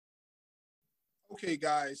Okay,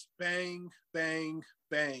 guys, bang, bang,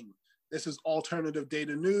 bang. This is Alternative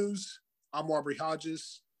Data News. I'm Aubrey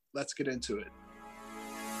Hodges. Let's get into it.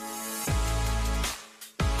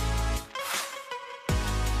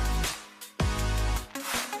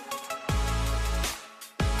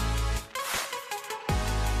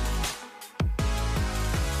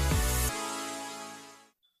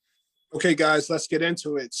 Okay, guys, let's get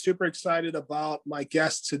into it. Super excited about my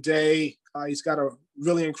guest today. He's got a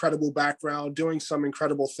really incredible background, doing some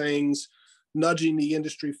incredible things, nudging the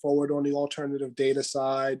industry forward on the alternative data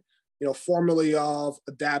side, formerly of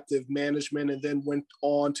adaptive management, and then went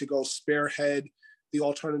on to go spearhead the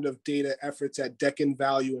alternative data efforts at Deccan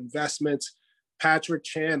Value Investments. Patrick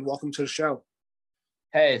Chan, welcome to the show.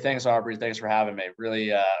 Hey, thanks, Aubrey. Thanks for having me.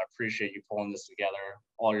 Really appreciate you pulling this together.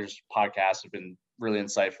 All your podcasts have been really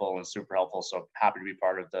insightful and super helpful. So happy to be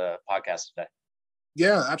part of the podcast today.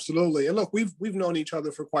 Yeah, absolutely. And look, we've known each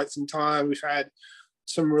other for quite some time. We've had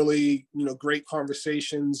some really, great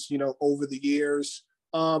conversations, over the years.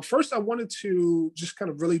 First, I wanted to just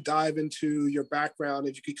kind of really dive into your background.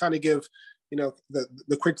 If you could kind of give,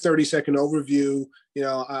 the quick 30-second overview.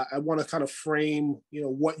 I want to kind of frame,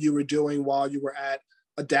 what you were doing while you were at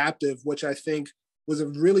Adaptive, which I think was a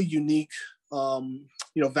really unique,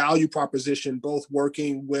 value proposition, both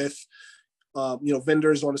working with,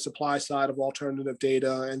 vendors on the supply side of alternative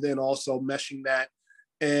data, and then also meshing that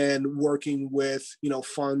and working with,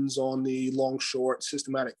 funds on the long, short,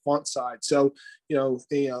 systematic quant side. So,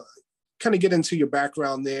 kind of get into your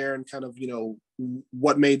background there and kind of,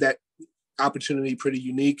 what made that opportunity pretty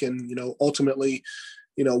unique, and, ultimately,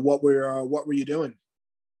 what were you doing?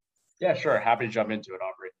 Yeah, sure. Happy to jump into it,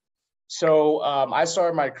 Aubrey. So I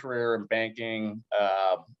started my career in banking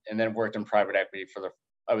and then worked in private equity for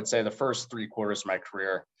I would say the first 3 quarters of my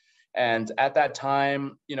career. And at that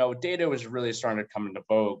time, data was really starting to come into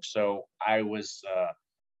vogue. So I was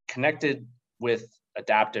connected with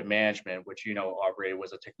Adaptive Management, which, Aubrey,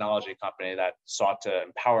 was a technology company that sought to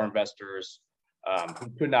empower investors who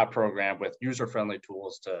could not program with user-friendly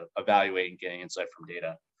tools to evaluate and gain insight from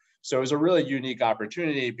data. So it was a really unique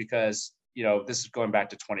opportunity because, this is going back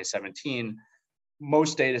to 2017.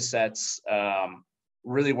 Most data sets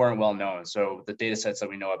really weren't well known. So the data sets that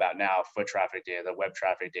we know about now, foot traffic data, the web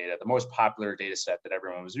traffic data, the most popular data set that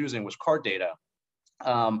everyone was using was card data.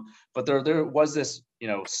 But there was this,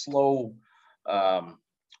 slow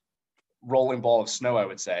rolling ball of snow, I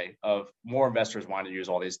would say, of more investors wanting to use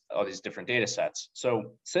all these different data sets.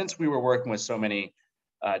 So since we were working with so many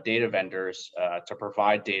data vendors to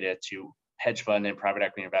provide data to hedge fund and private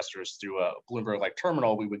equity investors through a Bloomberg-like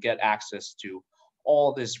terminal, we would get access to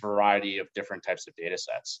all this variety of different types of data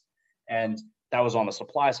sets. And that was on the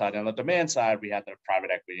supply side. And on the demand side, we had the private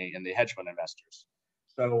equity and the hedge fund investors.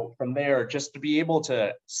 So from there, just to be able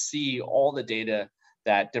to see all the data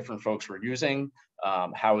that different folks were using,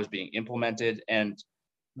 how it was being implemented, and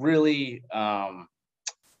really,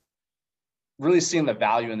 really seeing the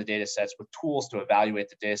value in the data sets with tools to evaluate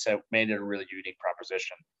the data set made it a really unique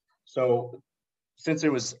proposition. So since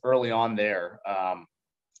it was early on there,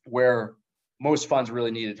 where most funds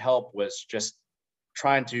really needed help was just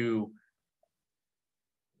trying to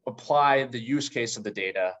apply the use case of the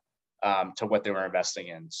data to what they were investing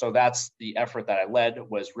in. So that's the effort that I led,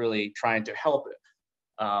 was really trying to help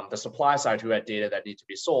the supply side who had data that needed to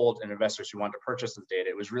be sold and investors who wanted to purchase the data.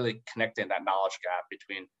 It was really connecting that knowledge gap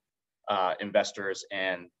between investors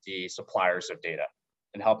and the suppliers of data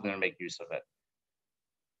and helping them make use of it.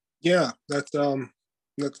 Yeah, that's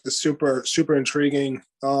super intriguing.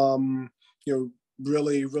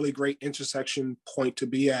 Really, really great intersection point to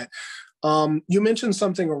be at. You mentioned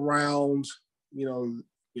something around,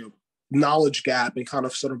 knowledge gap and kind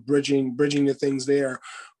of sort of bridging the things there.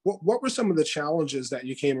 What were some of the challenges that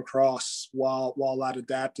you came across while at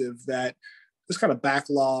Adaptive that just kind of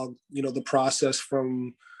backlogged, the process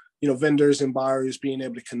from, vendors and buyers being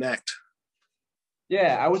able to connect?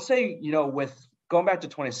 Yeah, I would say, with going back to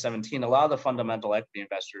 2017, a lot of the fundamental equity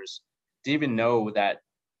investors didn't even know that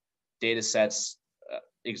data sets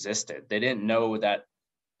existed. They didn't know that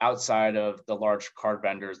outside of the large card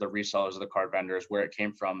vendors, the resellers of the card vendors, where it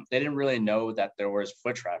came from. They didn't really know that there was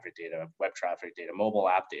foot traffic data, web traffic data, mobile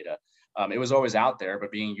app data. It was always out there,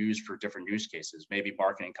 but being used for different use cases. Maybe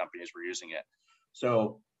marketing companies were using it.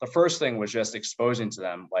 So the first thing was just exposing to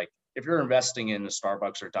them, like, if you're investing in the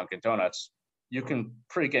Starbucks or Dunkin' Donuts, you can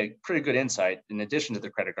get pretty good insight, in addition to the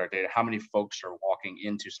credit card data, how many folks are walking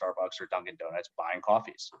into Starbucks or Dunkin' Donuts buying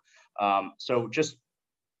coffees. So just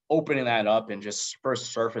opening that up and just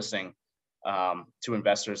first surfacing to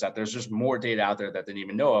investors that there's just more data out there that they didn't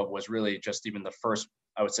even know of was really just even the first,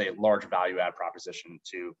 I would say, large value add proposition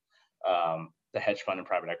to the hedge fund and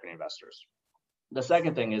private equity investors. The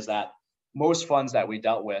second thing is that most funds that we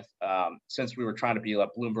dealt with, since we were trying to be a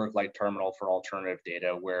Bloomberg-like terminal for alternative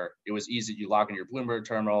data, where it was easy, you log into your Bloomberg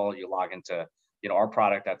terminal, you log into our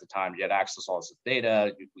product at the time, you had access to all this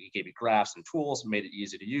data, we gave you graphs and tools, made it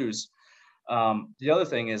easy to use. The other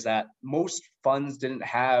thing is that most funds didn't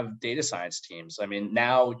have data science teams. I mean,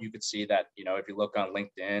 now you could see that, if you look on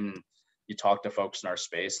LinkedIn and you talk to folks in our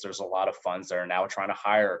space, there's a lot of funds that are now trying to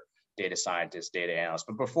hire data scientists, data analysts,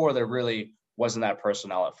 but before there really wasn't that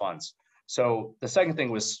personnel at funds. So the second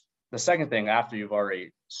thing after you've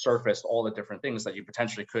already surfaced all the different things that you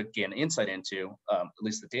potentially could gain insight into, at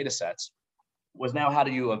least the data sets, was now how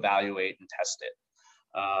do you evaluate and test it?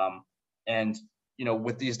 And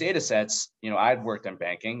with these data sets, I'd worked in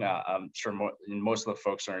banking. I'm sure most of the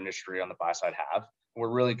folks in our industry on the buy side have.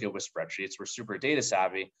 We're really good with spreadsheets. We're super data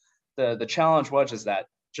savvy. The challenge is that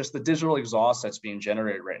just the digital exhaust that's being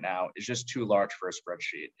generated right now is just too large for a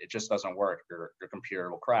spreadsheet. It just doesn't work. Your computer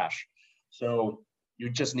will crash. So you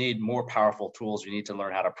just need more powerful tools. You need to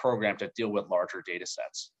learn how to program to deal with larger data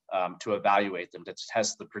sets, to evaluate them, to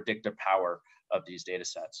test the predictive power of these data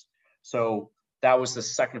sets. So that was the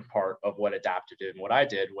second part of what Adaptive did. And what I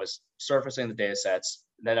did was surfacing the data sets,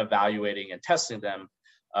 then evaluating and testing them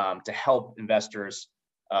to help investors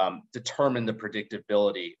determine the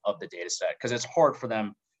predictability of the data set. Because it's hard for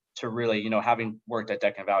them to really, having worked at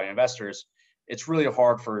Deccan Value Investors, it's really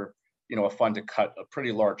hard for a fund to cut a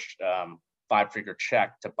pretty large 5-figure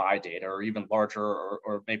check to buy data, or even larger,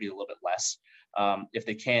 or maybe a little bit less. If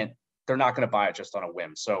they can't, they're not going to buy it just on a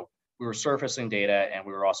whim. So we were surfacing data, and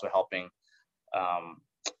we were also helping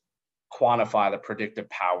quantify the predictive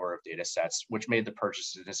power of data sets, which made the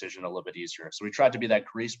purchase decision a little bit easier. So we tried to be that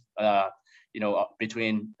grease,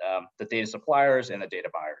 between the data suppliers and the data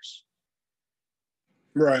buyers.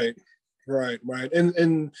 Right.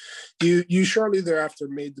 And you shortly thereafter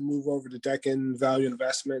made the move over to Deccan Value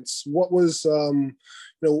Investments. What was,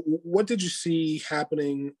 what did you see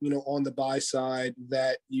happening, on the buy side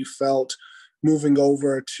that you felt moving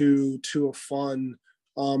over to a fund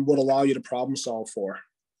would allow you to problem solve for?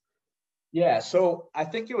 Yeah, so I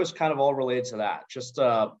think it was kind of all related to that. Just,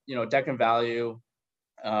 Deccan Value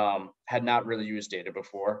had not really used data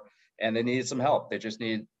before, and they needed some help. They just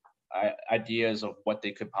need ideas of what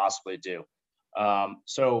they could possibly do.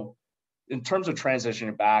 So in terms of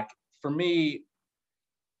transitioning back, for me,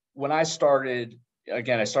 when I started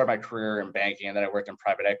my career in banking, and then I worked in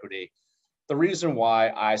private equity. The reason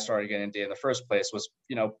why I started getting into data in the first place was,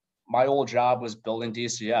 my old job was building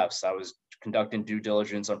DCFs. I was conducting due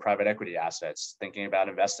diligence on private equity assets, thinking about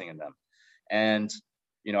investing in them. And,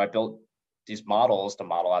 I built these models to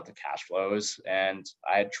model out the cash flows, and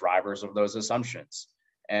I had drivers of those assumptions.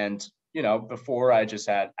 And, before I just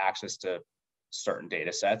had access to certain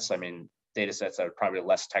data sets. I mean, data sets that are probably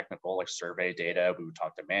less technical, like survey data. We would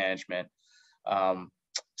talk to management.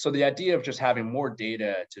 So the idea of just having more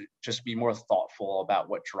data to just be more thoughtful about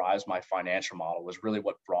what drives my financial model was really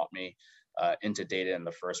what brought me into data in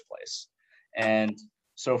the first place. And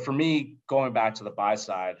so for me, going back to the buy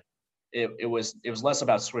side, it was less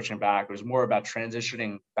about switching back. It was more about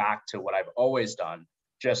transitioning back to what I've always done.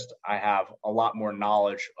 Just I have a lot more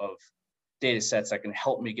knowledge of data sets that can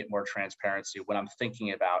help me get more transparency when I'm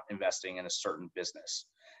thinking about investing in a certain business.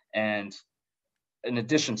 And in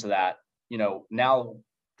addition to that, now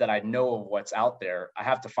that I know of what's out there, I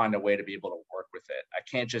have to find a way to be able to work with it. I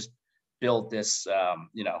can't just build this,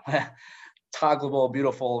 toggleable,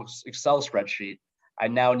 beautiful Excel spreadsheet. I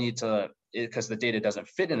now need to, because the data doesn't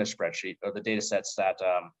fit in a spreadsheet, or the data sets that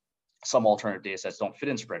some alternative data sets don't fit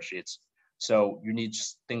in spreadsheets. So you need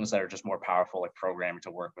things that are just more powerful, like programming,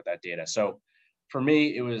 to work with that data. So for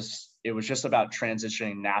me, it was just about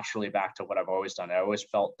transitioning naturally back to what I've always done. I always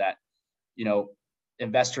felt that,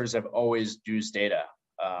 investors have always used data.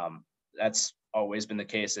 That's always been the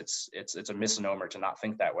case. It's a misnomer to not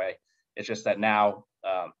think that way. It's just that now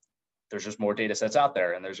there's just more data sets out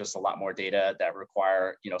there, and there's just a lot more data that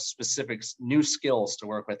require, specific new skills to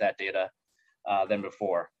work with that data than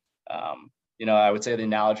before. I would say the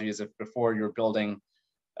analogy is, if before you were building,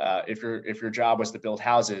 if your job was to build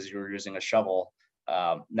houses, you were using a shovel.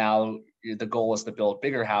 Now the goal is to build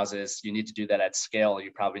bigger houses. You need to do that at scale.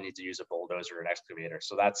 You probably need to use a bulldozer or an excavator.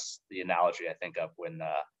 So that's the analogy I think of when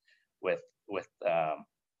with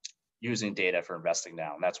using data for investing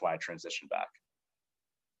now, and that's why I transitioned back.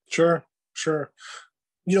 Sure.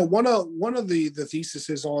 One of the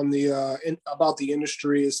theses on about the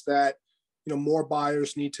industry is that more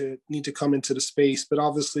buyers need to come into the space, but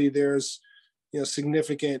obviously there's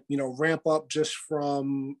significant ramp up just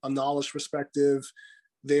from a knowledge perspective,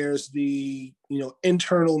 There's the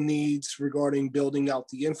internal needs regarding building out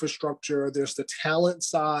the infrastructure. There's the talent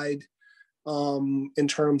side, in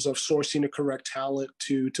terms of sourcing the correct talent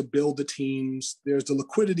to build the teams. There's the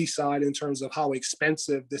liquidity side in terms of how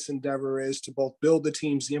expensive this endeavor is to both build the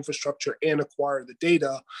teams, the infrastructure, and acquire the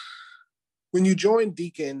data. When you joined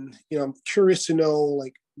Deacon, I'm curious to know,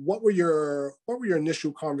 like, what were your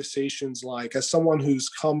initial conversations like as someone who's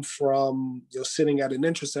come from sitting at an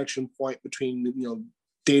intersection point between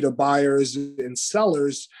data buyers and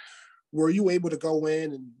sellers? Were you able to go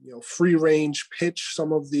in and free range pitch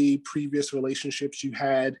some of the previous relationships you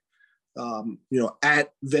had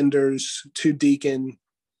at vendors to Deacon,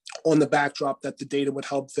 on the backdrop that the data would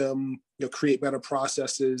help them create better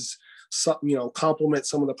processes, complement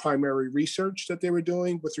some of the primary research that they were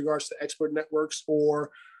doing with regards to expert networks?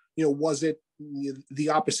 Or was it the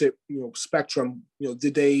opposite spectrum?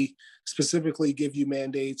 Did they specifically give you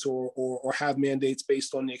mandates or have mandates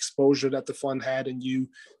based on the exposure that the fund had, and you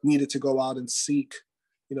needed to go out and seek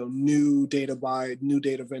new data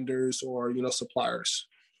vendors or suppliers?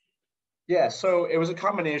 Yeah, so it was a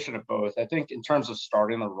combination of both. I think in terms of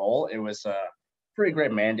starting the role, it was a pretty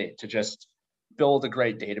great mandate to just build a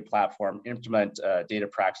great data platform, implement data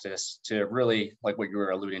practice to really, like what you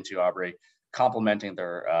were alluding to, Aubrey, complementing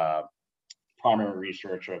their primary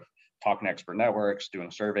research of talking to expert networks,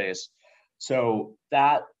 doing surveys. So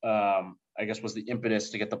that, I guess, was the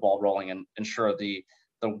impetus to get the ball rolling and ensure the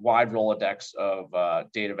wide Rolodex of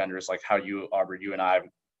data vendors, like how you, Aubrey, you and I have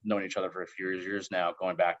known each other for a few years now,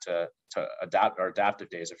 going back to Adaptive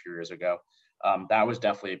days a few years ago. That was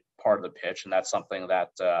definitely part of the pitch, and that's something that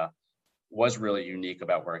was really unique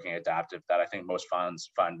about working at Adaptive that I think most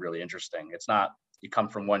funds find really interesting. It's not you come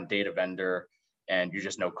from one data vendor and you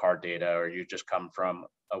just know card data, or you just come from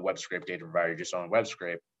a web scrape data provider, you just own web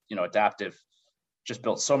scrape. Adaptive just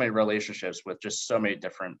built so many relationships with just so many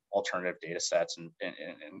different alternative data sets and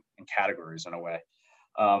categories in a way.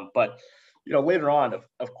 But later on,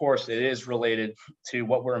 of course, it is related to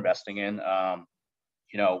what we're investing in.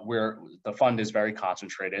 The fund is very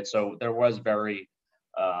concentrated, so there was very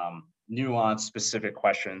nuanced, specific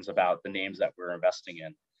questions about the names that we're investing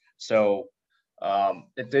in. So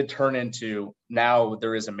it did turn into, now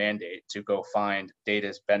there is a mandate to go find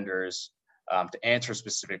data vendors to answer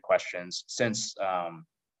specific questions, since the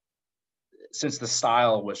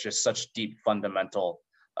style was just such deep fundamental.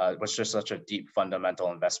 Was just such a deep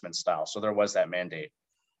fundamental investment style. So there was that mandate.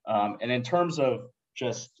 And in terms of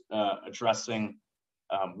just addressing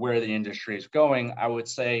where the industry is going, I would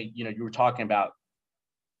say, you were talking about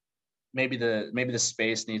maybe the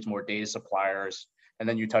space needs more data suppliers, and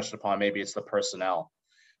then you touched upon maybe it's the personnel.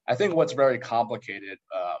 I think what's very complicated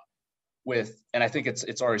and I think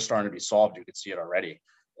it's already starting to be solved, you could see it already,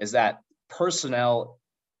 is that personnel,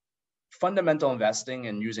 fundamental investing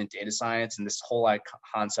and using data science and this whole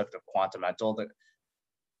concept of quantamental,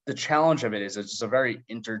 the challenge of it is it's a very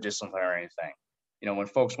interdisciplinary thing. When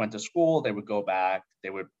folks went to school, they would go back, they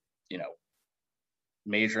would,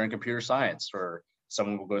 major in computer science, or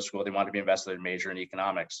someone would go to school, they want to be invested in major in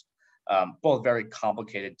economics. Both very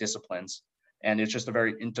complicated disciplines. And it's just a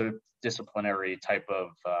very interdisciplinary type of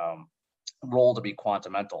role to be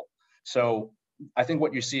quantamental. So I think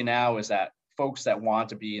what you see now is that folks that want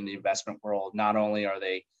to be in the investment world, not only are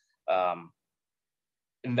they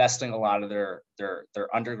investing a lot of their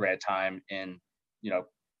undergrad time in,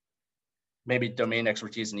 maybe domain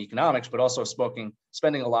expertise in economics, but also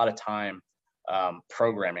spending a lot of time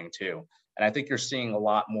programming too. And I think you're seeing a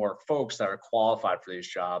lot more folks that are qualified for these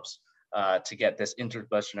jobs to get this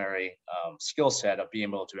interdisciplinary skill set of being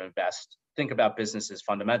able to invest, think about businesses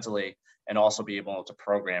fundamentally, and also be able to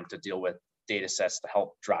program to deal with data sets to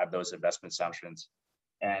help drive those investment assumptions.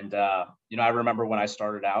 And I remember when I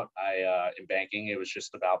started out, in banking, it was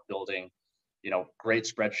just about building, great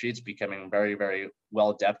spreadsheets, becoming very, very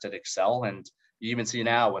well adept at Excel. And you even see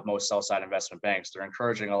now with most sell-side investment banks, they're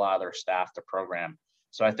encouraging a lot of their staff to program.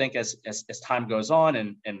 So I think as time goes on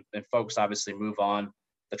and folks obviously move on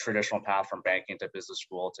the traditional path from banking to business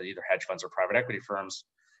school to either hedge funds or private equity firms,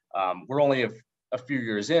 we're only a few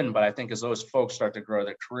years in, but I think as those folks start to grow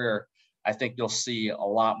their career, I think you'll see a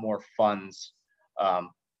lot more funds,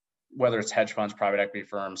 whether it's hedge funds, private equity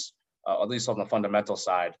firms, at least on the fundamental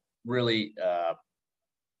side, really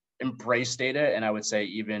embrace data. And I would say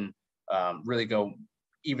even really go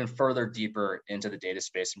even further deeper into the data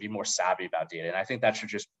space and be more savvy about data. And I think that should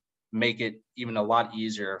just make it even a lot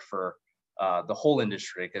easier for the whole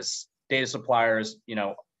industry, because data suppliers,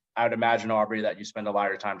 I would imagine, Aubrey, that you spend a lot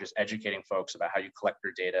of your time just educating folks about how you collect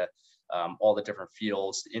your data, all the different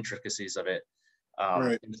fields, the intricacies of it.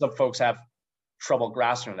 Right. And some folks have trouble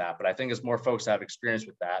grasping that. But I think as more folks have experience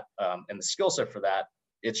with that and the skill set for that,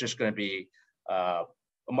 it's just going to be a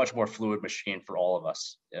much more fluid machine for all of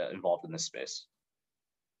us involved in this space.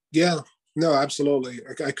 Yeah, no, absolutely.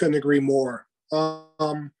 I couldn't agree more.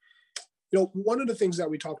 One of the things that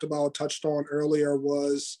we touched on earlier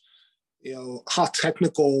was, how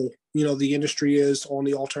technical, the industry is on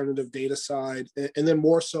the alternative data side. And then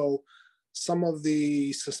more so, some of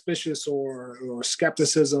the suspicious or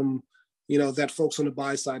skepticism, that folks on the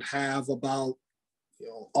buy side have about,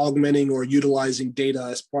 augmenting or utilizing data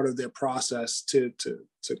as part of their process to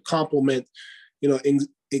complement,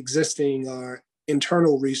 existing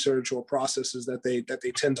internal research or processes that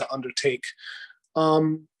they tend to undertake.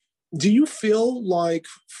 Do you feel like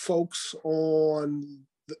folks on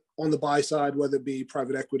the buy side, whether it be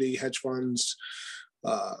private equity, hedge funds,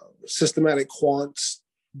 systematic quants,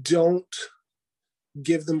 don't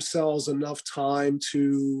give themselves enough time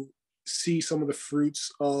to see some of the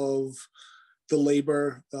fruits of the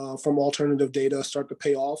labor from alternative data start to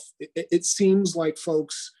pay off? It seems like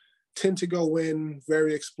folks tend to go in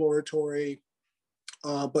very exploratory,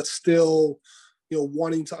 but still,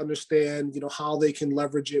 wanting to understand, how they can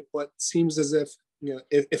leverage it. But seems as if,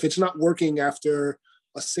 if it's not working after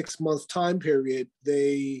a 6-month time period,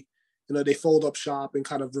 they fold up shop and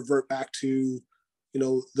kind of revert back to,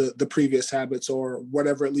 the previous habits or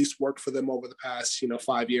whatever at least worked for them over the past,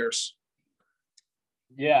 5 years.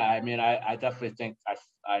 Yeah, I mean, I definitely think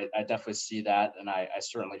I definitely see that, and I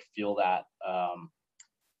certainly feel that.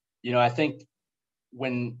 I think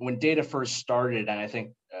when data first started, and I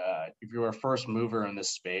think if you were a first mover in this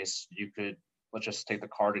space, let's just take the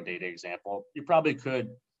Carta data example. You probably could,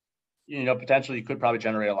 potentially you could probably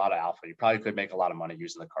generate a lot of alpha. You probably could make a lot of money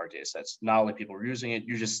using the Carta data sets. Not only people were using it,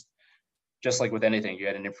 you just like with anything, you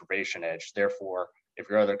had an information edge. Therefore, if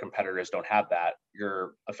your other competitors don't have that,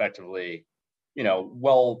 you're effectively, you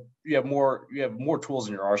have more tools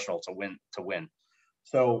in your arsenal to win.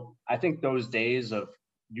 So I think those days of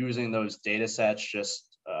using those data sets just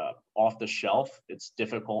off the shelf, it's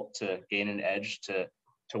difficult to gain an edge to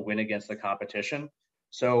win against the competition.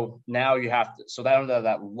 So now you have to, so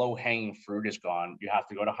that low hanging fruit is gone. You have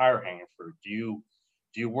to go to higher hanging fruit. Do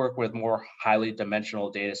you work with more highly dimensional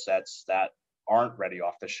data sets that aren't ready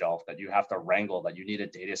off the shelf, that you have to wrangle, that you need a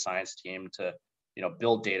data science team to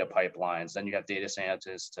build data pipelines? Then you have data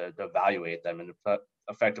scientists to evaluate them and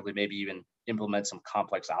effectively maybe even implement some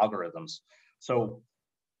complex algorithms. So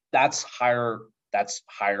that's higher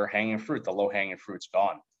hanging fruit. The low hanging fruit's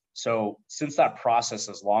gone. So since that process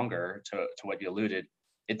is longer, to what you alluded,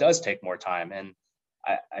 it does take more time. And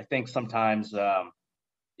I think sometimes, I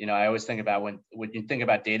always think about when you think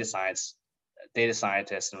about data scientists,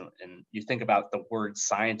 and you think about the word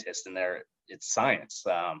scientist in there, it's science.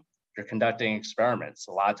 You're conducting experiments.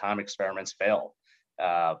 A lot of time experiments fail.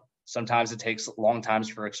 Sometimes it takes long times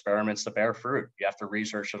for experiments to bear fruit. You have to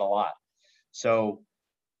research it a lot. So,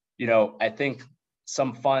 I think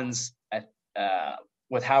some funds,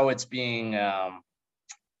 with how it's being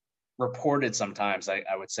reported sometimes, I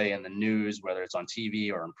would say in the news, whether it's on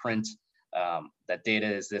TV or in print, that data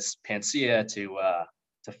is this panacea to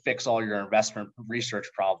fix all your investment research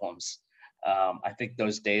problems. I think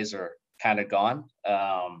those days are kind of gone.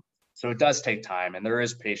 So it does take time, and there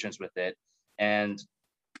is patience with it, and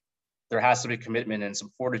there has to be commitment and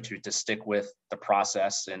some fortitude to stick with the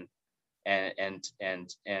process and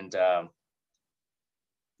to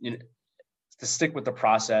stick with the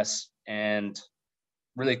process and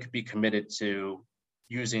really be committed to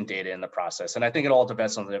using data in the process. And I think it all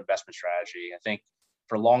depends on the investment strategy. I think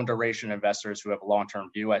for long duration investors who have a long-term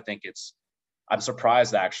view, I'm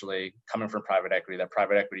surprised actually, coming from private equity, that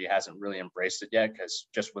private equity hasn't really embraced it yet, because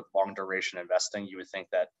just with long duration investing, you would think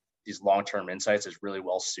that these long-term insights is really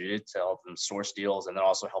well suited to help them source deals and then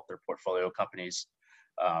also help their portfolio companies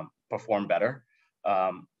perform better.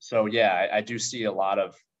 So yeah, I do see a lot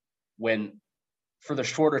of, for the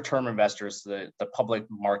shorter term investors, the public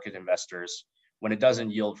market investors, when it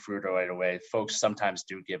doesn't yield fruit right away, folks sometimes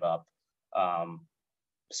do give up.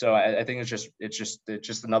 So I think it's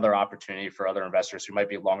just another opportunity for other investors who might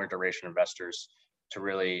be longer duration investors to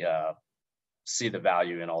really see the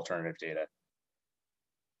value in alternative data.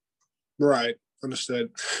 Right.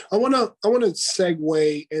 Understood. I want to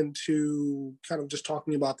segue into kind of just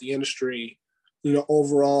talking about the industry,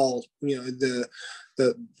 overall, the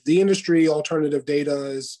industry, alternative data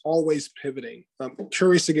is always pivoting. I'm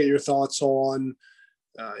curious to get your thoughts on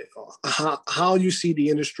how you see the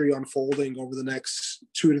industry unfolding over the next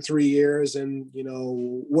 2 to 3 years, and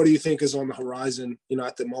what do you think is on the horizon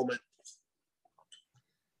at the moment?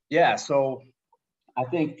 Yeah, so I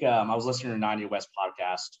think I was listening to 90 West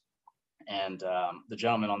podcast, And the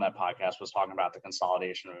gentleman on that podcast was talking about the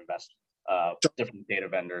consolidation of different data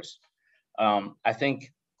vendors. I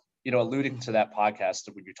think, alluding to that podcast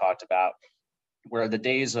that you talked about, where the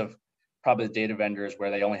days of probably the data vendors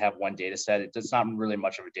where they only have one data set, it's not really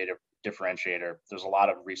much of a data differentiator. There's a lot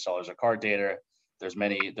of resellers of card data. There's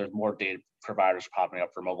more data providers popping up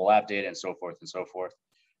for mobile app data and so forth and so forth.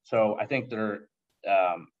 So I think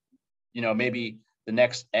maybe the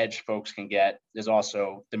next edge folks can get is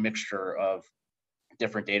also the mixture of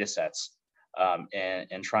different data sets,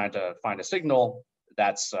 and trying to find a signal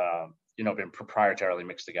that's been proprietarily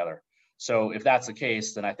mixed together. So if that's the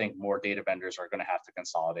case, then I think more data vendors are going to have to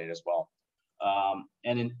consolidate as well.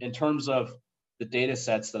 And in terms of the data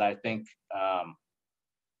sets that I think,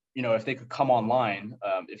 if they could come online,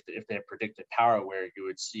 if they have predictive power where you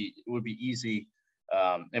would see, it would be easy.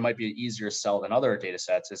 It might be an easier sell than other data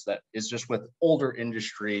sets, is just with older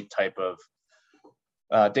industry type of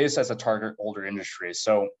data sets that target older industries.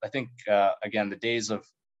 So I think, again, the days of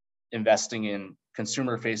investing in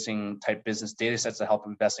consumer-facing type business data sets that help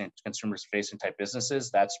investing in consumer-facing type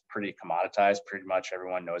businesses, that's pretty commoditized. Pretty much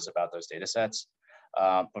everyone knows about those data sets.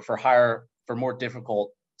 But for more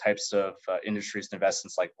difficult types of industries and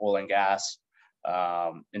investments like oil and gas,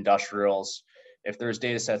 industrials, if there's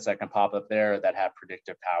data sets that can pop up there that have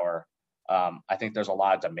predictive power, I think there's a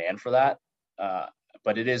lot of demand for that.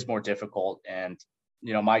 But it is more difficult. And,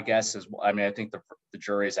 my guess is, I think the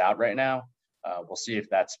jury is out right now. We'll see if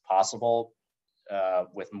that's possible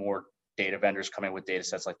with more data vendors coming with data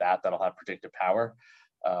sets like that'll have predictive power.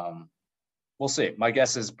 We'll see. My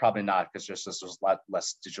guess is probably not, because there's a lot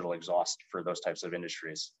less digital exhaust for those types of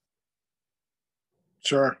industries.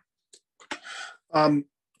 Sure.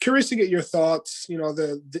 Curious to get your thoughts.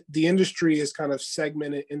 The industry is kind of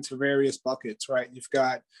segmented into various buckets, right? You've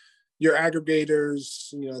got your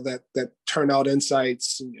aggregators, that turn out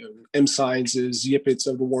insights, mSciences, Yippits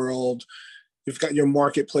of the world. You've got your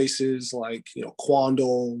marketplaces like,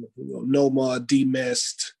 Quandl, Noma,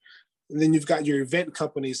 DMist. And then you've got your event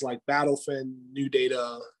companies like Battlefin,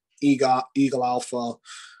 NuData, Eagle Alpha.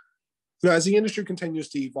 As the industry continues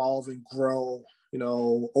to evolve and grow,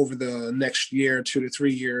 over the next year, 2 to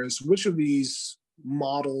 3 years, which of these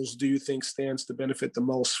models do you think stands to benefit the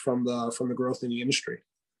most from the growth in the industry?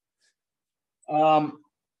 I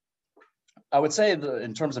would say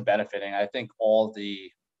in terms of benefiting, I think all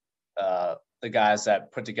the guys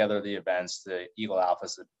that put together the events, the Eagle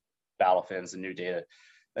Alphas, the Battlefins, the NuData,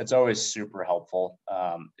 that's always super helpful.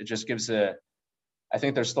 It just gives I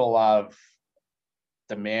think there's still a lot of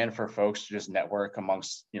demand for folks to just network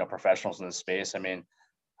amongst, professionals in the space.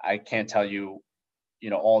 I can't tell you,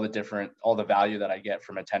 all the value that I get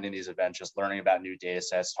from attending these events, just learning about new data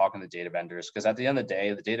sets, talking to data vendors, because at the end of the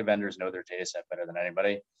day, the data vendors know their data set better than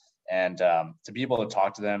anybody. And to be able to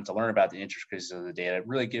talk to them, to learn about the intricacies of the data, it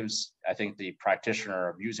really gives, I think, the practitioner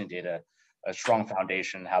of using data a strong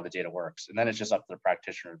foundation in how the data works. And then it's just up to the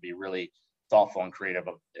practitioner to be really thoughtful and creative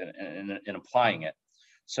in applying it.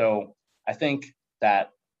 So I think that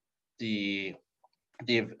the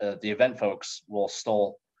event folks will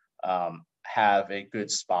still have a good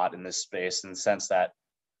spot in this space, in the sense that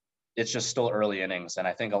it's just still early innings. And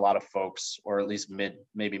I think a lot of folks, or at least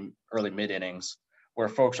maybe early mid innings, where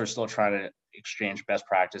folks are still trying to exchange best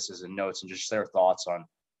practices and notes and just share thoughts on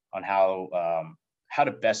how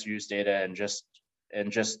to best use data, and just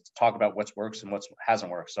talk about what's works and what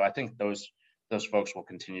hasn't worked. So I think those folks will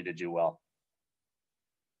continue to do well.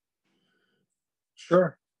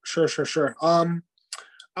 Sure.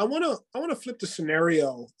 I want to flip the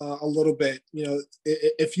scenario a little bit.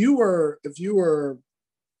 If you were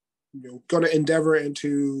going to endeavor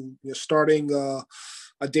into starting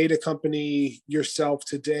a data company yourself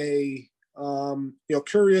today,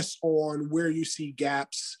 curious on where you see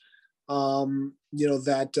gaps,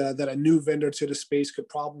 that a new vendor to the space could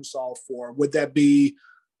problem solve for. Would that be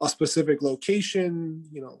a specific location,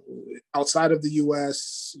 outside of the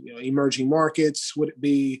U.S., emerging markets? Would it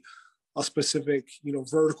be a specific,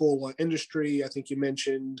 vertical or industry? I think you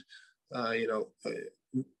mentioned,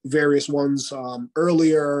 various ones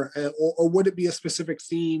earlier, or would it be a specific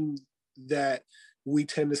theme that we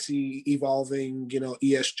tend to see evolving,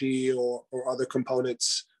 ESG or other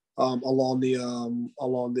components along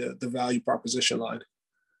the value proposition line?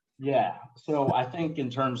 Yeah. So I think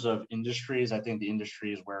in terms of industries, I think the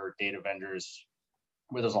industries where there's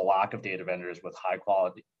a lack of data vendors with high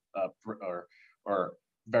quality or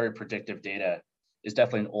very predictive data is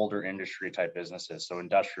definitely an older industry type businesses. So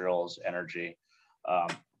industrials, energy.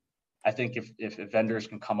 I think if vendors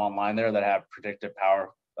can come online there that have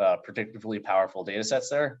predictively powerful data sets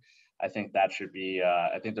there, I think that should be,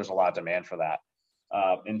 I think there's a lot of demand for that.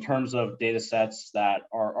 In terms of data sets that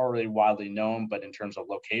are already widely known, but in terms of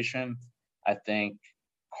location, I think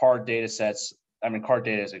card data sets, I mean, card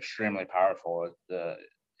data is extremely powerful.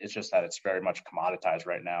 It's just that it's very much commoditized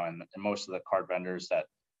right now. And most of the card vendors that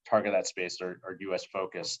target that space are US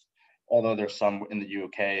focused, although there's some in the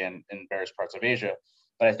UK and in various parts of Asia.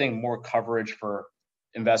 But I think more coverage for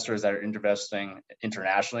investors that are investing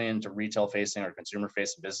internationally into retail facing or consumer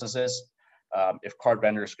facing businesses. If card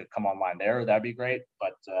vendors could come online there, that'd be great,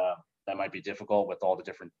 but that might be difficult with all the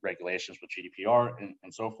different regulations with GDPR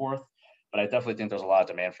and so forth. But I definitely think there's a lot of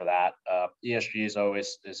demand for that. ESG has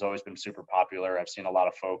always been super popular. I've seen a lot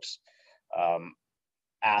of folks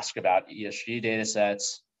ask about ESG data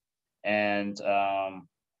sets, and I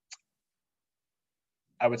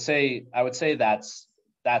would say that's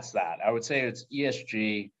that. I would say it's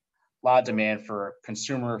ESG, a lot of demand for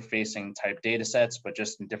consumer-facing type data sets, but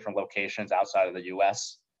just in different locations outside of the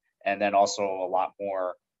US. And then also a lot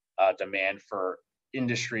more demand for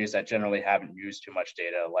industries that generally haven't used too much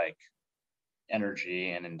data, like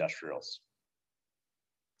energy and industrials.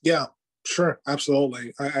 Yeah, sure,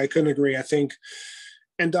 absolutely. I couldn't agree. I think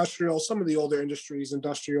industrial, some of the older industries,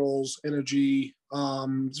 industrials, energy,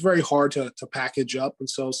 it's very hard to package up. And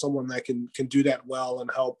so someone that can do that well and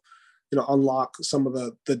help, unlock some of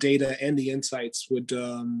the data and the insights would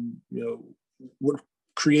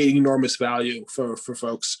create enormous value for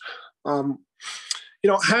folks.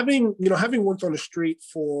 Having worked on the street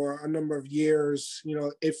for a number of years,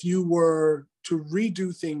 if you were to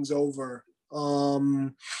redo things over,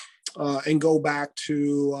 and go back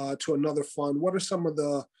to another fund, what are some of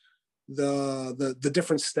the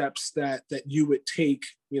different steps that you would take,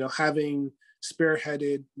 having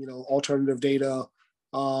spearheaded, alternative data,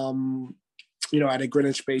 at a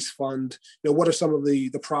Greenwich-based fund, what are some of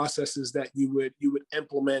the processes that you would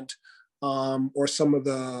implement, or some of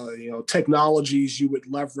the, technologies you would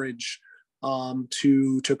leverage,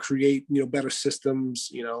 to create, better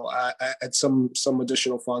systems, at some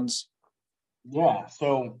additional funds? Yeah.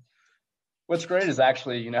 So what's great is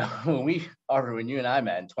actually, when you and I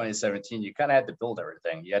met in 2017, you kind of had to build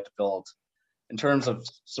everything. You had to build, in terms of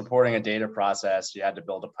supporting a data process, you had to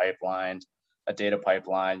build a data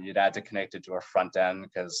pipeline. You'd had to connect it to a front end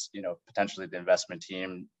because, potentially the investment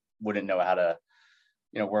team wouldn't know how to,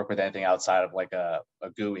 work with anything outside of like a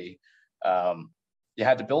GUI. You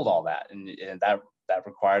had to build all that, and that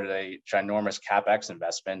required a ginormous CapEx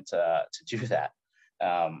investment to do that.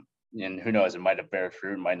 And who knows, it might have bared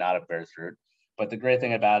fruit, might not have bared fruit. But the great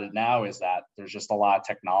thing about it now is that there's just a lot of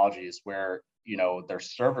technologies where, they're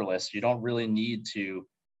serverless. You don't really need to,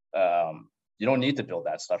 build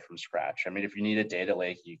that stuff from scratch. I mean, if you need a data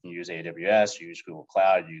lake, you can use AWS, use Google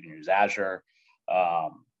Cloud, you can use Azure.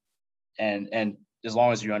 And as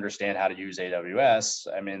long as you understand how to use AWS,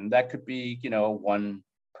 I mean, that could be, one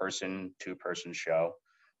person, two-person show.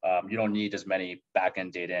 You don't need as many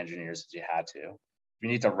back-end data engineers as you had to. If you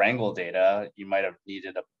need to wrangle data, you might have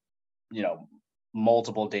needed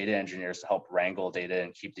multiple data engineers to help wrangle data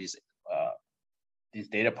and keep these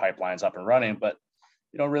data pipelines up and running. But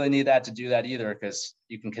you don't really need that to do that either, because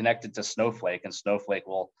you can connect it to Snowflake, and Snowflake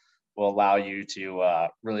will allow you to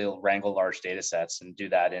really wrangle large data sets and do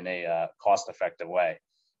that in a cost-effective way.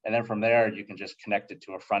 And then from there, you can just connect it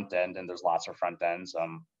to a front end, and there's lots of front ends.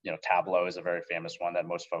 Tableau is a very famous one that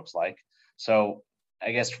most folks like. So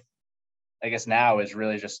I guess now is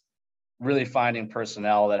really just really finding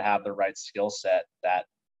personnel that have the right skill set that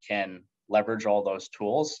can leverage all those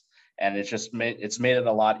tools. And it's made it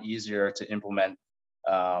a lot easier to implement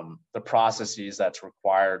the processes that's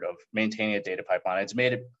required of maintaining a data pipeline.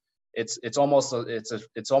 It's almost as if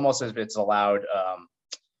it's allowed,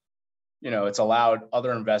 it's allowed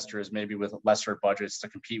other investors maybe with lesser budgets to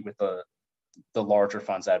compete with the larger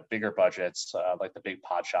funds that have bigger budgets, like the big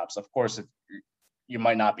pod shops. Of course, you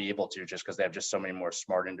might not be able to, just because they have just so many more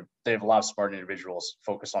they have a lot of smart individuals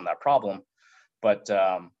focused on that problem. But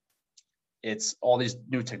it's all these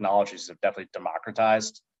new technologies have definitely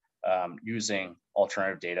democratized using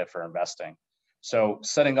alternative data for investing. So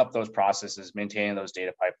setting up those processes, maintaining those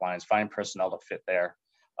data pipelines, find personnel to fit there.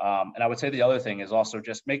 And I would say the other thing is also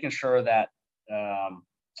just making sure that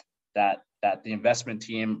that the investment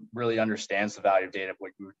team really understands the value of data.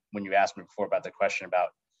 When you asked me before about the question about,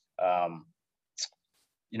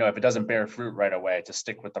 if it doesn't bear fruit right away, to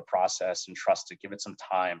stick with the process and trust to give it some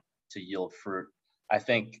time to yield fruit. I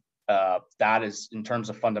think that is, in terms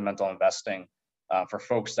of fundamental investing, for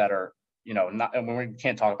folks that are, not, and we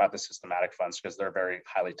can't talk about the systematic funds because they're very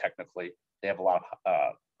they have a lot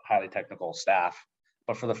of highly technical staff.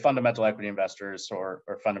 But for the fundamental equity investors or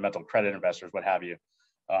fundamental credit investors, what have you,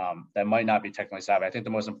 that might not be technically savvy. I think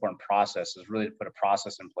the most important process is really to put a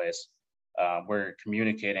process in place where you're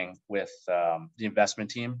communicating with the investment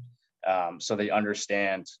team so they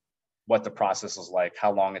understand what the process is like,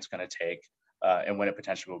 how long it's going to take, and when it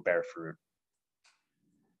potentially will bear fruit.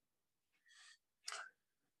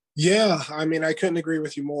 Yeah, I mean, I couldn't agree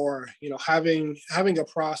with you more. Having a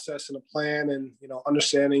process and a plan, and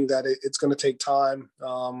understanding that it's going to take time.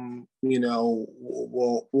 Will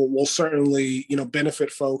certainly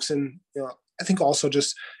benefit folks, and I think also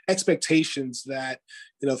just expectations that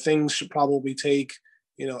things should probably take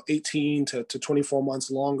 18 to 24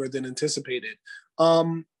 months longer than anticipated.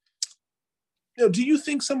 Do you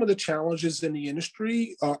think some of the challenges in the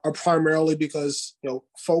industry are primarily because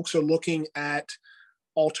folks are looking at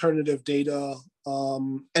alternative data,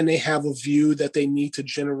 and they have a view that they need to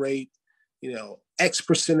generate X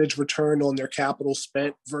percentage return on their capital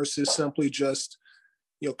spent versus simply just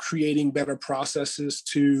creating better processes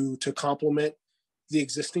to complement the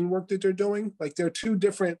existing work that they're doing? Like, there are two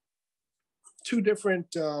different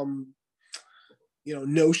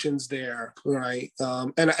notions there, right?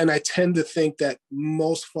 And I tend to think that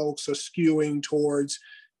most folks are skewing towards,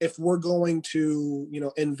 if we're going to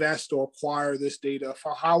invest or acquire this data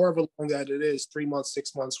for however long that it is, 3 months,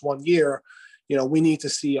 6 months, 1 year, we need to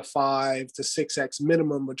see a 5 to 6x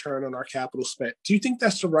minimum return on our capital spent. Do you think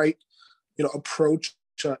that's the right approach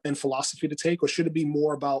and philosophy to take, or should it be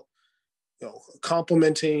more about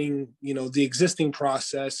complementing the existing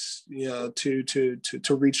process to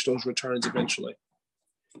reach those returns eventually?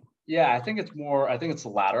 Yeah, I think it's the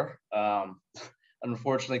latter.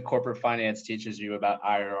 Unfortunately, corporate finance teaches you about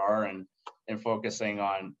IRR and focusing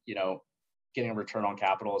on getting a return on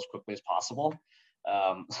capital as quickly as possible.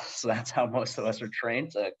 So that's how most of us are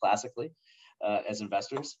trained classically as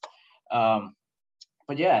investors.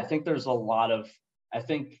 But yeah, I think there's a lot of, I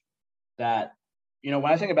think that when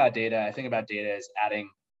I think about data, as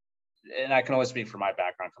adding, and I can only speak from my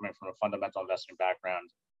background, coming from a fundamental investing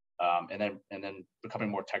background, and then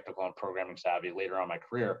becoming more technical and programming savvy later on in my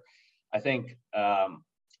career. I think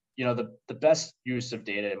the best use of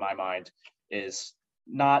data in my mind is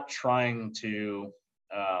not trying to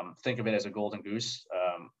think of it as a golden goose,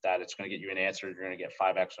 that it's going to get you an answer. You're going to get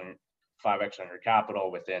 5x on your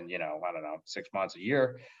capital within 6 months, a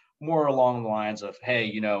year. More along the lines of,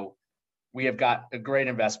 hey, we have got a great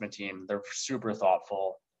investment team. They're super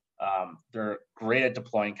thoughtful. They're great at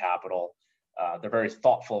deploying capital. They're very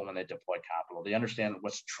thoughtful when they deploy capital. They understand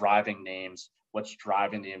what's driving names, what's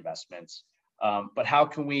driving the investments. But how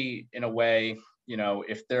can we, in a way,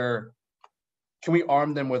 can we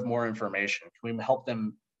arm them with more information? Can we help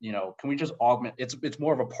them, can we just augment? It's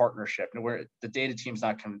more of a partnership, where the data team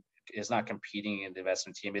is not competing in the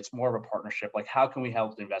investment team. It's more of a partnership. Like, how can we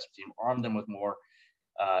help the investment team arm them with more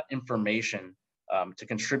information to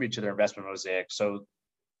contribute to their investment mosaic, so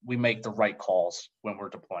we make the right calls when we're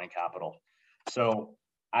deploying capital? So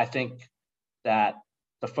I think that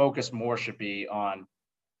the focus more should be on,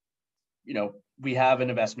 we have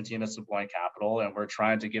an investment team that's deploying capital, and we're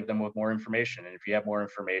trying to give them with more information. And if you have more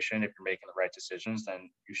information, if you're making the right decisions,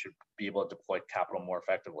 then you should be able to deploy capital more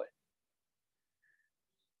effectively.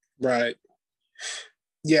 Right.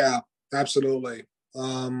 Yeah, absolutely.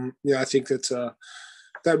 I think that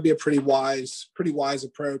would be a pretty wise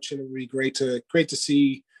approach, and it would be great to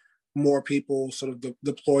see more people sort of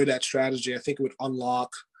deploy that strategy. I think it would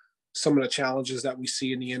unlock some of the challenges that we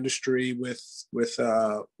see in the industry with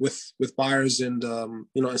buyers and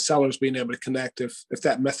and sellers being able to connect, if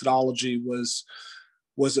that methodology was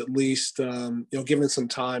at least given some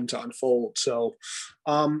time to unfold. So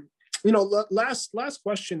last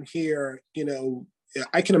question here.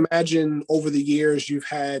 I can imagine over the years you've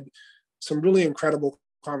had some really incredible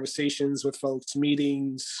conversations with folks,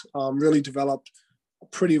 meetings, really developed a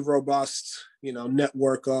pretty robust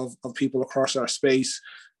network of people across our space.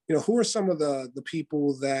 Who are some of the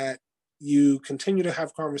people that you continue to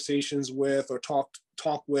have conversations with, or talk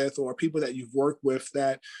with, or people that you've worked with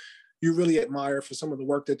that you really admire for some of the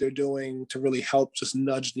work that they're doing to really help just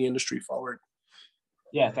nudge the industry forward?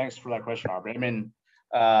 Yeah, thanks for that question, Aubrey. I mean,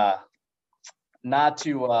 not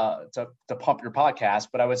to pump your podcast,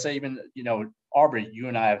 but I would say even, Aubrey, you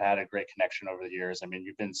and I have had a great connection over the years. I mean,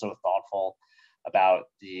 you've been so thoughtful about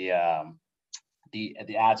the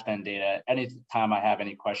ad spend data. Anytime I have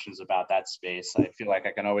any questions about that space, I feel like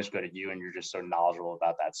I can always go to you, and you're just so knowledgeable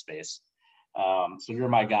about that space. So you're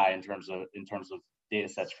my guy in terms of data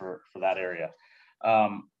sets for that area.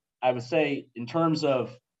 I would say in terms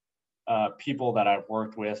of people that I've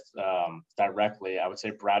worked with directly, I would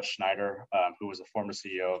say Brad Schneider, who was the former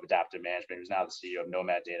CEO of Adaptive Management, who's now the CEO of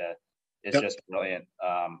Nomad Data. is Yep. just brilliant.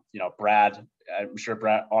 Brad, I'm sure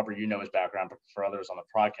Brad, Aubrey, you know his background, but for others on the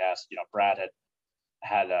podcast, Brad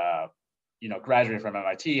had graduated from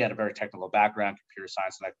MIT, had a very technical background, computer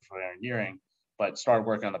science and electrical engineering, but started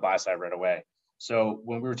working on the buy side right away. So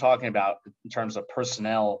when we were talking about in terms of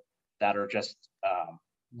personnel that are just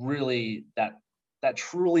really that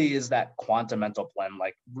truly is that quantum mental blend,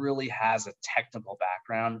 like really has a technical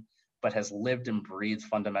background, but has lived and breathed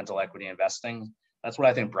fundamental equity investing. That's what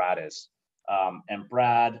I think Brad is. And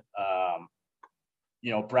Brad,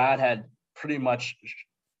 Brad had pretty much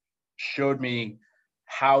showed me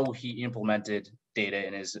how he implemented data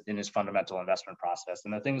in his fundamental investment process.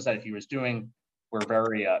 And the things that he was doing were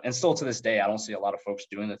very, and still to this day, I don't see a lot of folks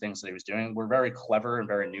doing the things that he was doing. Were very clever and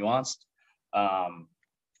very nuanced.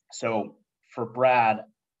 So for Brad,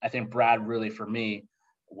 I think Brad really, for me,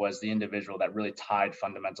 was the individual that really tied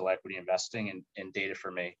fundamental equity investing and data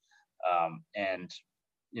for me. And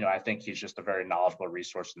I think he's just a very knowledgeable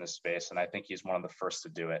resource in this space. And I think he's one of the first to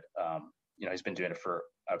do it. He's been doing it for,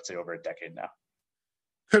 I would say, over a decade now.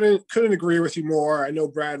 Couldn't agree with you more. I know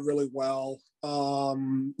Brad really well.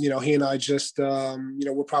 He and I just,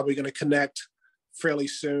 we're probably going to connect fairly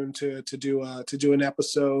soon to do an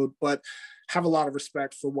episode, but have a lot of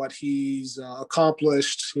respect for what he's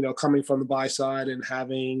accomplished, coming from the buy side and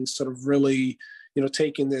having sort of really,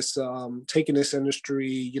 taking this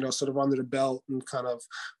industry, sort of under the belt and kind of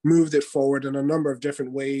moved it forward in a number of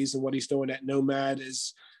different ways. And what he's doing at Nomad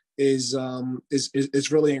is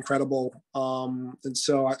really incredible. And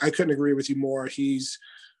so I couldn't agree with you more. He's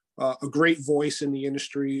a great voice in the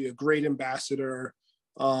industry, a great ambassador.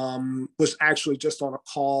 Was actually just on a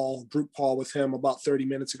group call with him about 30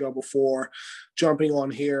 minutes ago before jumping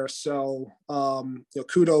on here. So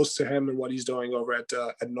kudos to him and what he's doing over at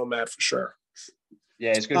Nomad for sure.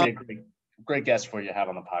 Yeah, it's going to be a great guest for you to have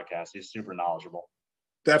on the podcast. He's super knowledgeable.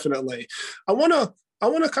 Definitely. I want to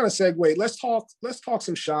kind of segue. Let's talk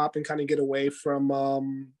some shop and kind of get away from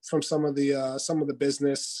some of the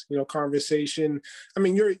business, conversation. I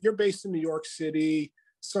mean, you're based in New York City.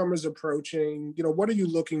 Summer's approaching. What are you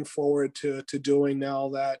looking forward to doing now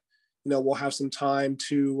that we'll have some time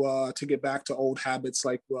to get back to old habits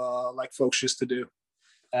like folks used to do?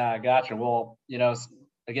 Gotcha. Well,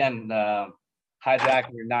 again,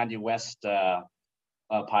 hijacking your 90 West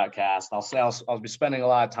podcast, I'll say I'll be spending a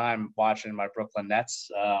lot of time watching my Brooklyn Nets.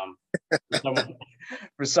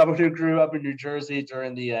 For someone who grew up in New Jersey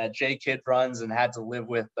during the J Kidd runs and had to live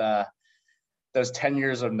with those 10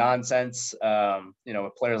 years of nonsense,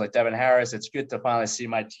 with players like Devin Harris, it's good to finally see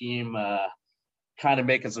my team kind of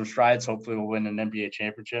making some strides. Hopefully we'll win an NBA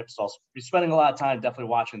championship. So I'll be spending a lot of time definitely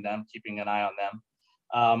watching them, keeping an eye on them.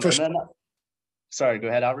 Sorry, go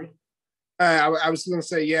ahead, Aubrey. I was going to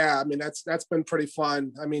say, yeah, I mean, that's been pretty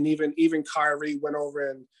fun. I mean, even Kyrie went over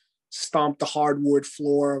and stomped the hardwood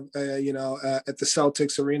floor, at the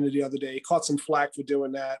Celtics arena the other day. He caught some flack for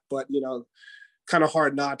doing that, but, kind of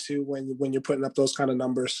hard not to when you're putting up those kind of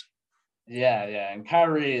numbers. Yeah. And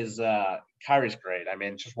Kyrie's great. I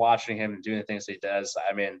mean, just watching him and doing the things he does,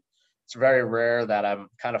 I mean, it's very rare that I'm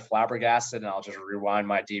kind of flabbergasted and I'll just rewind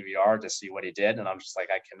my DVR to see what he did. And I'm just like,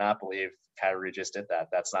 I cannot believe Kyrie just did that.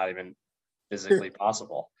 That's not even physically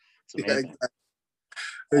possible. It's amazing.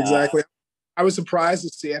 Yeah, exactly. I was surprised to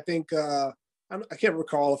see, I think, I can't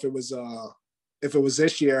recall if it was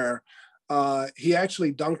this year, he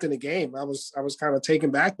actually dunked in a game. I was kind of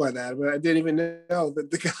taken back by that, but I didn't even know that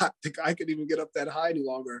the guy could even get up that high any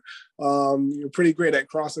longer. You're pretty great at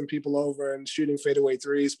crossing people over and shooting fadeaway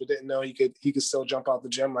threes, but didn't know he could still jump out the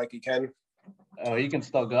gym like he can. Oh, he can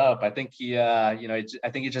still go up. I think I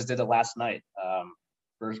think he just did it last night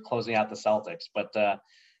for closing out the Celtics. But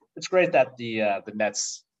it's great that the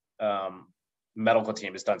Nets medical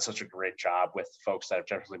team has done such a great job with folks that have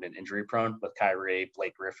generally been injury prone, with Kyrie,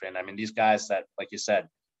 Blake Griffin. I mean, these guys that, like you said,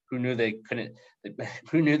 who knew they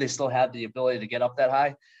still had the ability to get up that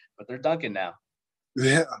high, but they're dunking now.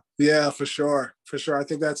 Yeah, for sure. I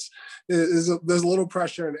think there's a little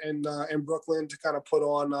pressure in Brooklyn to kind of put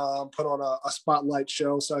on a spotlight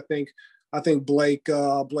show. So I think Blake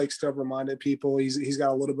still reminded people he's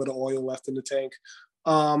got a little bit of oil left in the tank.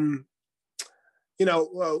 One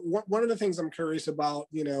of the things I'm curious about,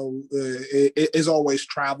 is always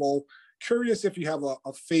travel. Curious if you have a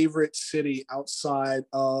favorite city outside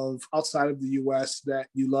of the U.S. that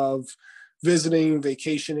you love visiting,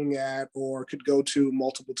 vacationing at, or could go to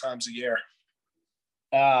multiple times a year.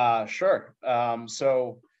 Sure.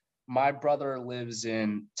 So my brother lives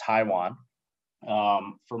in Taiwan.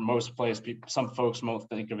 For most places, some folks most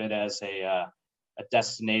think of it as a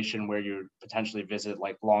destination where you potentially visit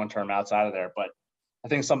like long-term outside of there, but I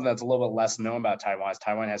think something that's a little bit less known about Taiwan is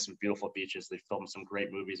Taiwan has some beautiful beaches. They filmed some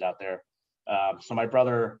great movies out there. So my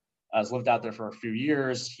brother has lived out there for a few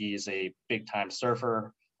years. He's a big time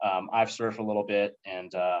surfer. I've surfed a little bit,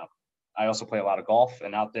 and I also play a lot of golf.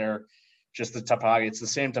 And out there, just the topography, it's the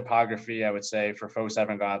same topography, I would say, for folks that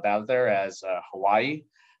haven't gone out there as Hawaii.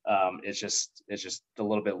 It's just a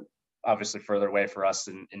little bit obviously further away for us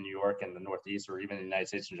in New York and the Northeast, or even the United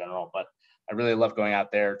States in general. But I really love going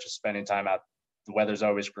out there, just spending time out. The weather's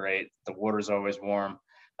always great. The water's always warm.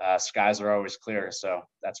 Skies are always clear. So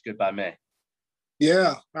that's good by me.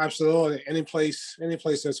 Yeah, absolutely. Any place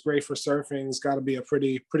that's great for surfing has got to be a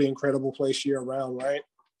pretty incredible place year round, right?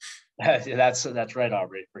 That's right,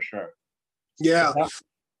 Aubrey, for sure. Yeah.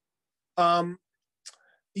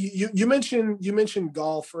 You mentioned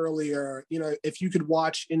golf earlier. You know, if you could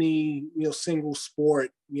watch any single sport,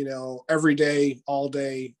 every day, all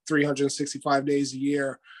day, 365 days a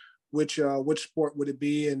year, which sport would it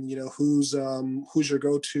be? And who's your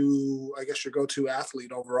go-to, I guess, your go-to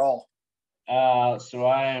athlete overall? So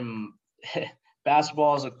I'm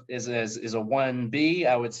basketball is a 1B.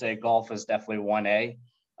 I would say golf is definitely 1A.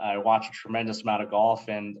 I watch a tremendous amount of golf,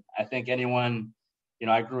 and I think anyone,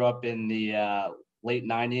 I grew up in the late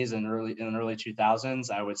 90s and early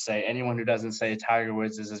 2000s. I would say anyone who doesn't say Tiger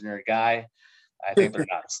Woods isn't your guy, I think they're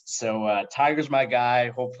nuts. So Tiger's my guy.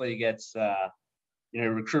 Hopefully he gets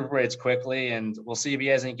recuperates quickly, and we'll see if he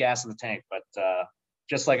has any gas in the tank. But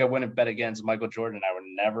just like I wouldn't bet against Michael Jordan, I would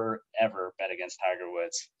never ever bet against Tiger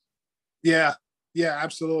Woods. Yeah,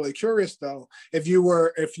 absolutely. Curious though, if you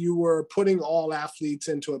were putting all athletes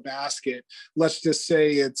into a basket, let's just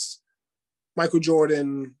say it's Michael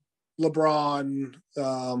Jordan, LeBron,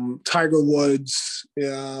 Tiger Woods.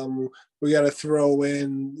 We got to throw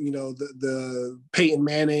in, the Peyton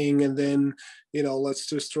Manning, and then, let's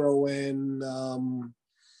just throw in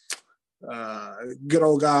good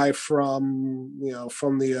old guy from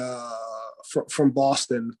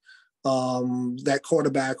Boston, that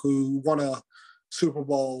quarterback who won a Super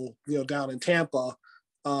Bowl, down in Tampa.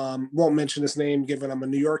 Won't mention his name, given I'm a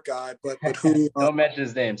New York guy, but who? Don't mention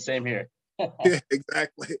his name. Same here. Yeah,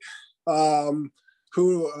 exactly.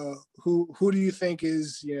 Who do you think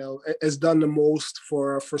is has done the most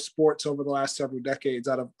for sports over the last several decades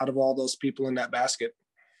out of all those people in that basket?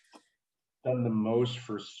 Done the most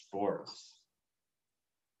for sports.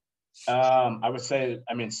 I would say,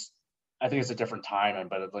 I think it's a different time,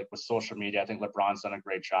 but like with social media, I think LeBron's done a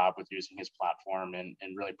great job with using his platform and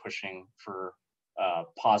really pushing for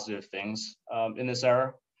positive things in this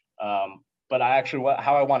era. But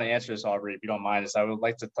how I want to answer this, Aubrey, if you don't mind, is I would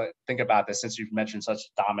like to think about this, since you've mentioned such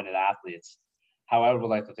dominant athletes. How I would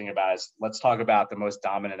like to think about it is, let's talk about the most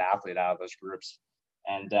dominant athlete out of those groups.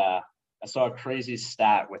 And I saw a crazy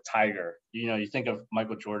stat with Tiger. You think of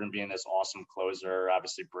Michael Jordan being this awesome closer.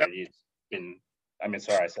 Obviously, Brady's been,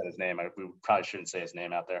 sorry, I said his name. We probably shouldn't say his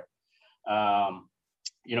name out there.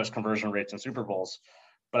 His conversion rates in Super Bowls.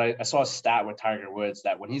 But I saw a stat with Tiger Woods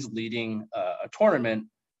that when he's leading a tournament,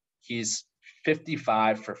 he's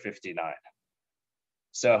 55 for 59.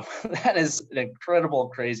 So that is an incredible,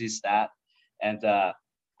 crazy stat. And I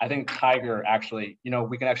think Tiger actually,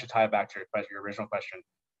 we can actually tie it back to your original question.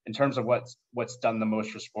 In terms of what's done the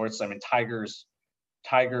most for sports, Tiger's,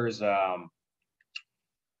 I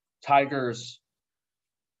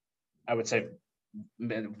would say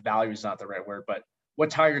value is not the right word, but what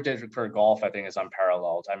Tiger did for golf, I think, is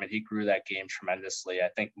unparalleled. He grew that game tremendously. I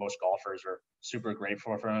think most golfers are super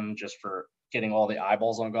grateful for him, just for getting all the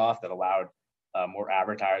eyeballs on golf that allowed more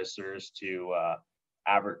advertisers to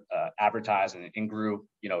advertise and grew,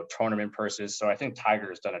 tournament purses. So I think Tiger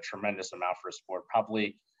has done a tremendous amount for a sport,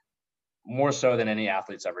 probably more so than any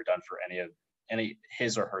athlete's ever done for any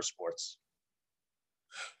his or her sports.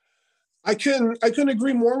 I couldn't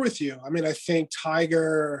agree more with you. I think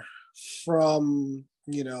Tiger, from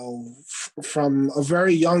a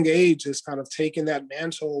very young age, has kind of taken that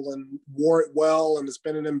mantle and wore it well, and has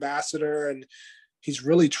been an ambassador, and he's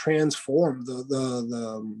really transformed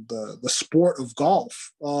the sport of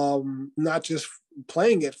golf. Not just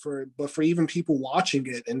playing it, but for even people watching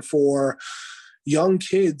it, and for young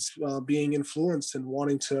kids being influenced and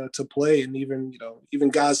wanting to play, and even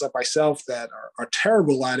guys like myself that are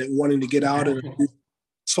terrible at it, wanting to get out and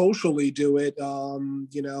socially do it,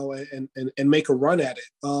 and make a run at it,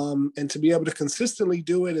 and to be able to consistently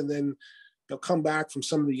do it, and then come back from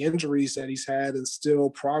some of the injuries that he's had and still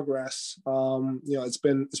progress. It's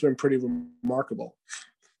been pretty remarkable.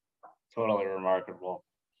 Totally remarkable.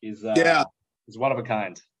 He's one of a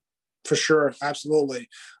kind. For sure, absolutely.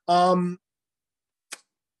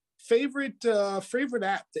 Favorite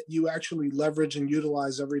app that you actually leverage and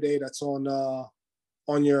utilize every day that's on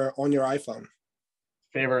on your iPhone?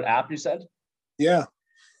 Favorite app, you said? Yeah.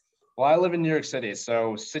 Well, I live in New York City,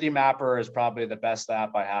 so City Mapper is probably the best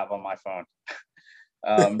app I have on my phone.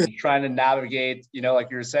 Just trying to navigate, like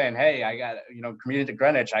you were saying, hey, I got, commuting to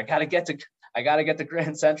Greenwich, I gotta get to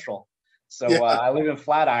Grand Central. So Yeah. I live in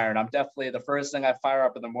Flatiron. I'm definitely, the first thing I fire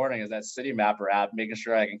up in the morning is that City Mapper app, making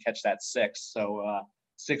sure I can catch that 6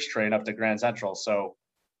 train up to Grand Central. So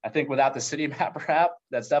I think without the City Mapper app,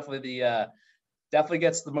 that's definitely definitely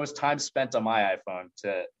gets the most time spent on my iPhone,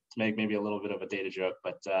 to make maybe a little bit of a data joke,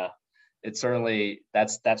 but it's certainly,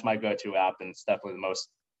 that's my go-to app, and it's definitely the most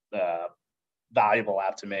valuable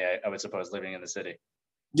app to me, I would suppose, living in the city.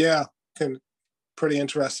 Yeah. Pretty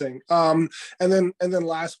interesting. And then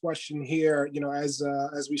last question here,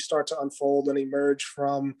 as we start to unfold and emerge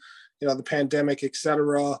from, the pandemic, et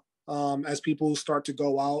cetera, as people start to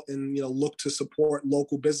go out and, look to support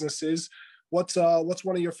local businesses, what's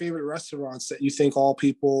one of your favorite restaurants that you think all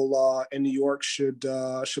people in New York should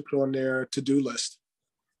put on their to-do list?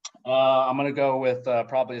 I'm gonna go with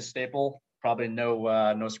probably a staple. Probably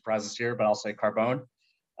no surprises here, but I'll say Carbone.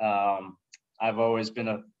 I've always been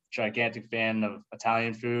a gigantic fan of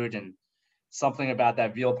Italian food, and something about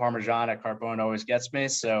that veal parmesan at Carbone always gets me.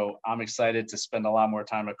 So I'm excited to spend a lot more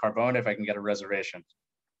time at Carbone if I can get a reservation.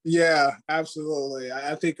 Yeah, absolutely.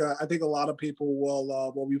 I think a lot of people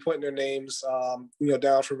will be putting their names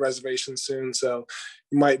down for reservations soon. So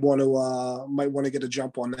you might want to get a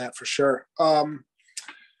jump on that for sure.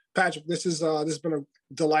 Patrick, this has been a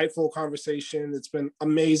delightful conversation. It's been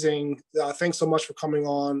amazing. Thanks so much for coming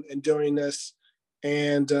on and doing this.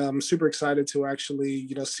 And I'm super excited to actually,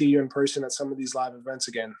 see you in person at some of these live events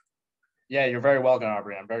again. Yeah, you're very welcome,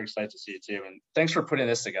 Aubrey. I'm very excited to see you too. And thanks for putting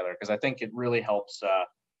this together, because I think it really helps,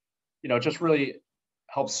 just really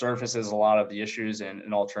helps surfaces a lot of the issues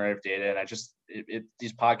in alternative data. And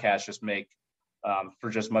these podcasts just make for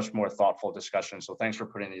just much more thoughtful discussion. So thanks for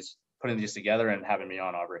putting these together and having me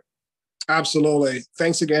on, Aubrey. Absolutely.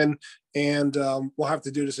 Thanks again. And we'll have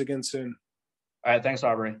to do this again soon. All right. Thanks,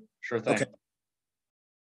 Aubrey. Sure thing. Okay.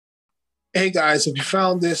 Hey guys, if you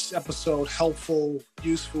found this episode helpful,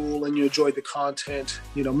 useful, and you enjoyed the content,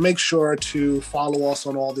 make sure to follow us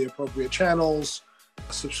on all the appropriate channels,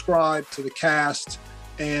 subscribe to the cast,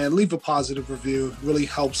 and leave a positive review. It really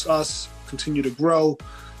helps us continue to grow,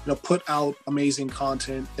 put out amazing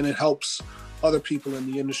content, and it helps other people in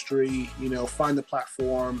the industry, find the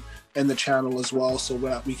platform and the channel as well, so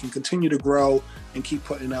that we can continue to grow and keep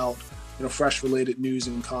putting out, fresh related news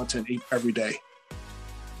and content every day.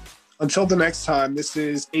 Until the next time, this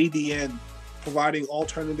is ADN, providing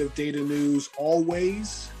alternative data news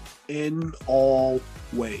always, in all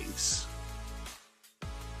ways.